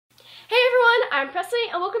I'm Presley,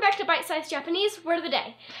 and welcome back to Bite-Sized Japanese Word of the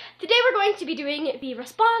Day. Today we're going to be doing the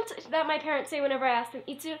response that my parents say whenever I ask them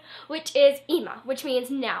itsu, which is ima, which means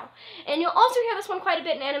now. And you'll also hear this one quite a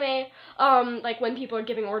bit in anime, like when people are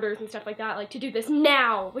giving orders and stuff like that, like to do this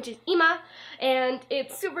now, which is ima. And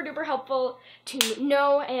it's super duper helpful to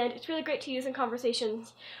know, and it's really great to use in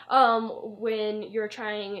conversations when you're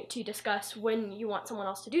trying to discuss when you want someone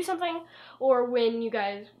else to do something, or when you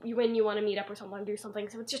want to meet up with someone to do something.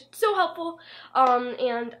 So it's just so helpful.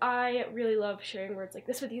 And I really love sharing words like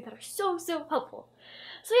this with you that are so helpful.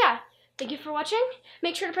 So yeah, thank you for watching.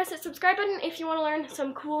 Make sure to press that subscribe button if you want to learn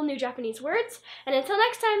some cool new Japanese words. And until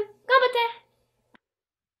next time, ganbatte!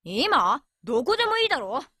 今どこでもいいだ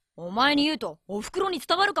ろ。お前に言うとお袋に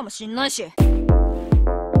伝わるかもしんないし。